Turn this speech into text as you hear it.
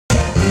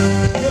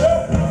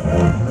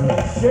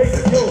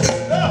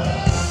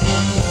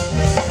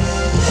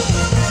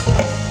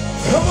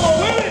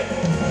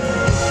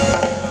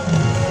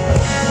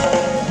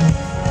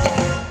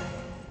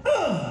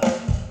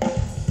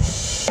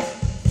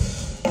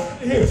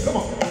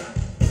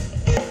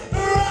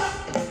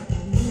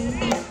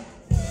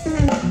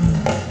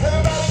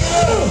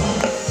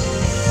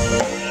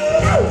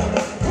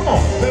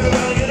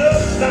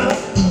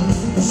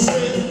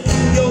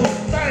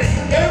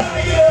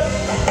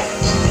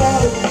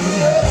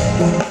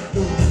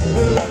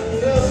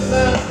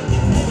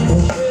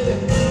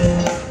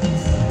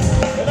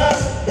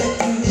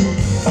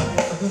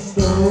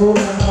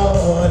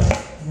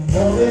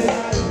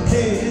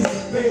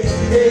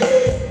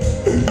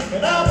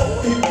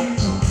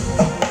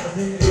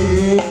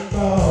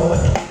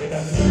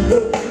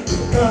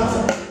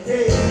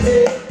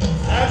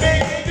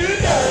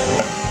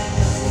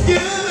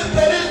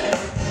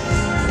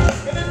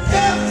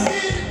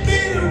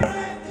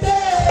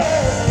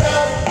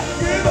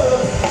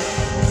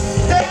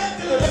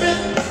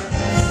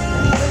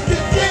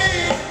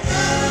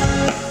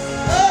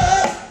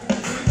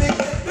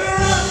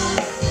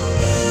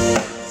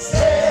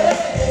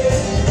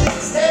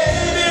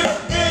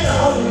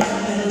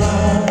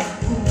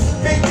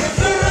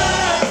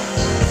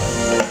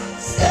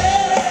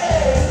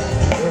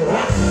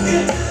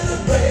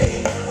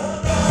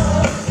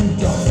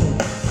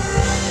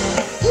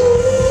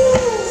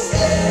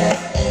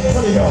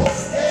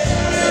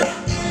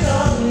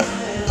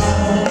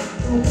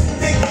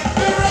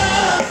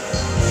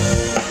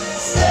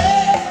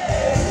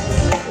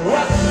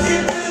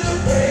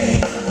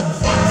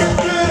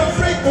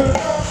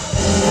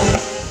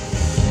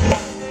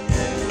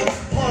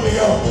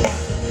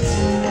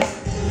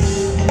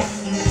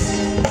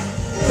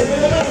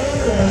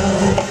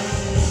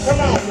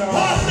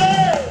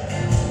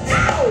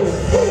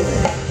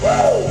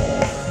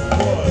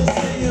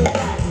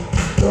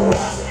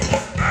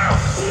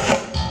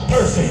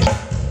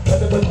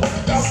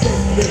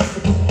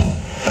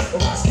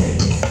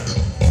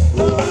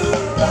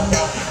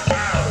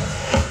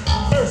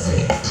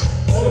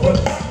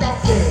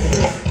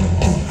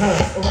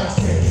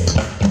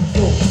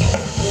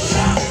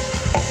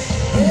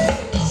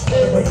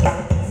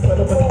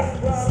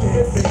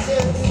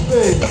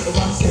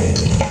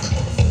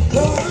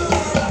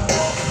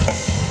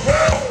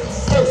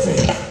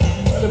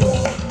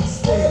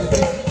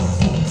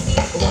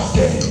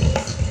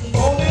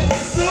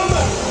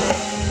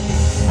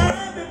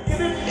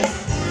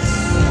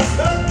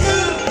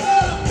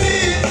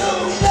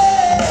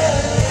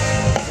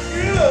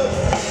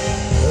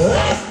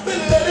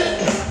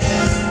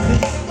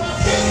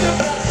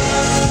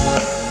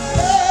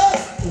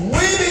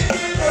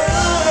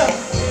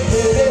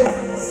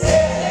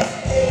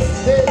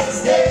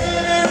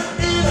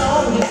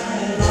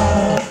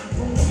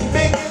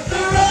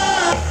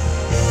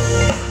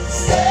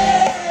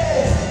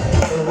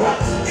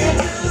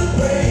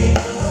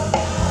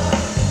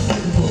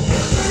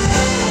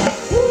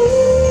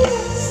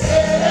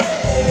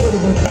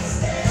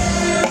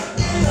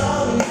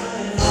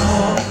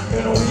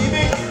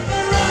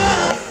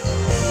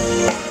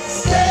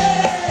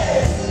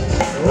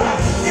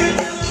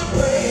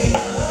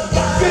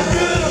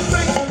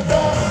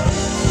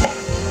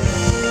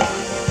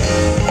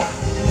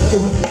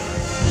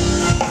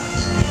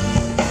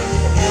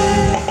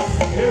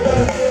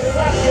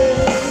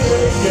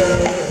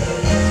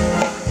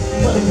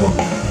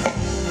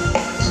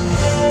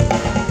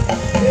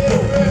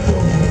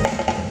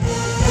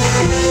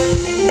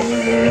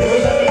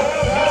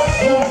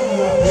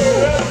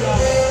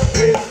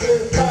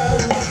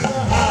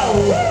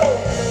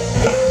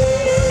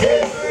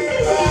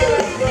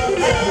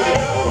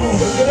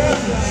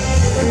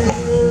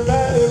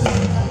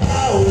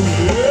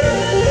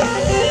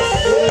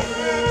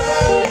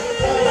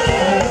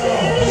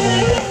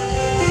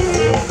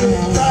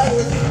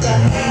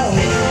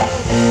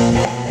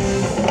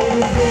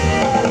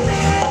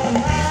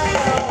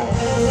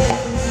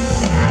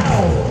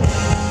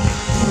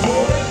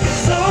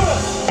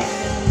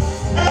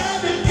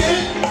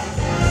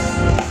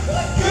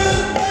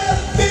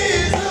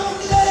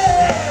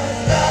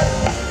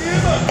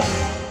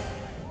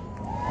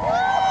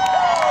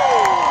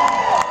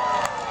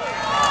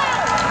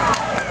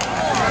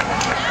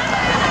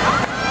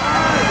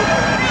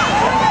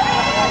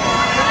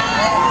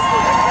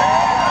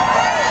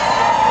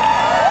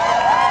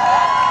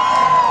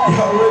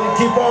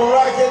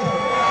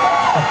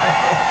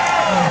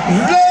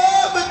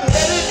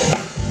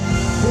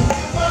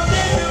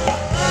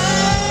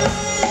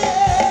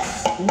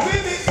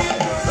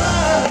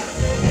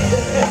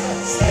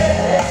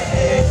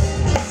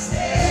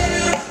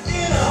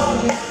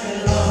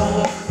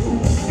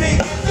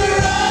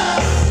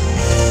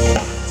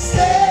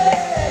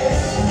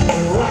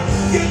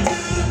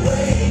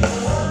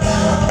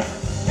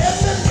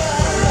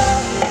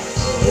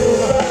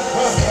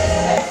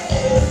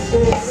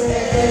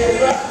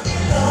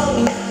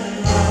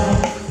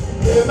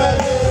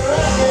Everybody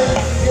rock it.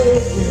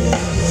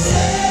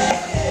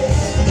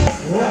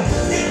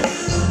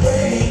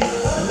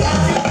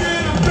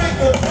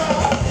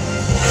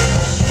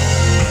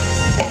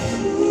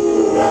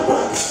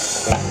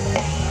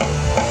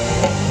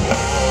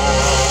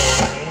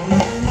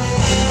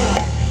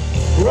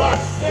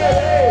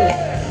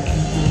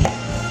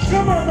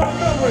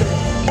 Montgomery.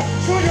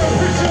 Show your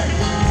appreciation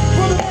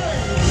for the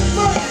man,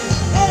 Mike,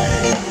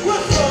 hey,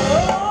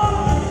 Whisper,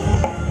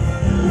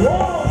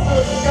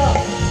 Walter Scott.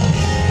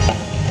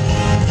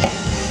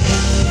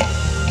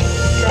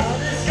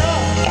 Scotty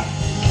Scott.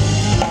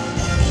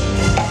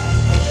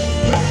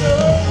 Mr.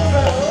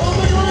 Bell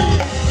the Green.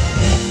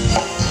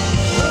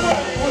 The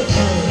mighty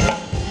Whisper.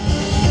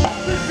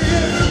 60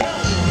 years of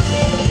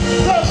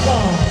counting. Love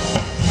songs.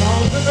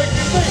 Songs that make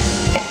you think.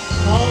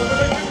 Songs that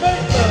make you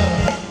make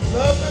love.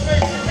 Love that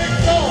makes you make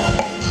songs.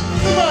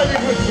 The mighty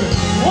Whisper.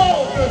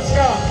 Walter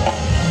Scott.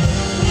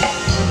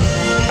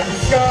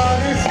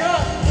 Scotty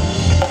Scott.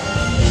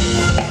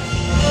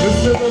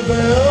 Mr.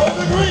 Bell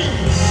the Green.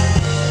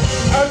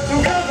 And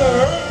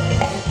together,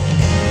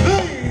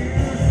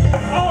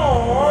 these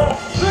are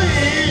the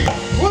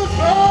Whispers!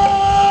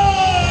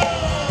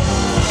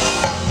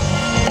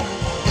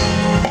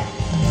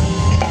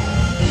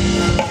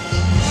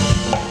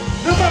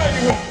 The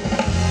mighty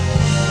Whispers.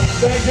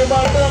 Thank you,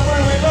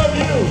 Montgomery, we love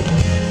you.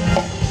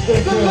 The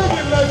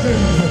living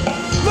legends,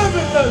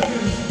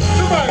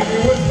 the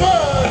mighty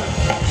Whispers.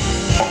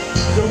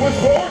 The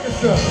Whisper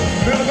Orchestra,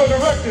 musical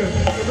director,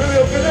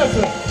 Emilio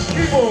Canessa,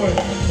 keyboard,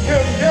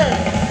 Kim Gang,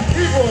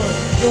 keyboard,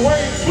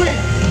 Dwayne Sweet,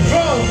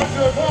 drums,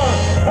 Mr. DeVaughn,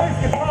 bass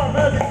guitar,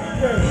 Magic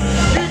Fingers,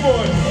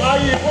 keyboard,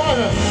 I.E.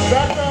 Warner,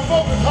 background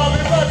vocals,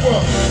 Harvey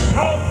Blackwell,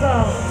 house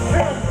sound,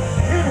 Tim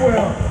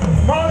Kidwell,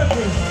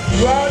 monitors,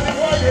 Rodney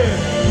Whitehead,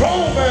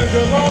 roll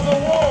manager, Lonzo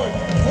Ward,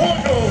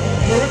 wardrobe,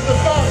 Marissa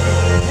Fox.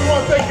 We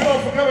want to thank you all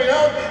for coming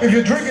out. If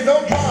you're drinking,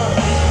 don't drive.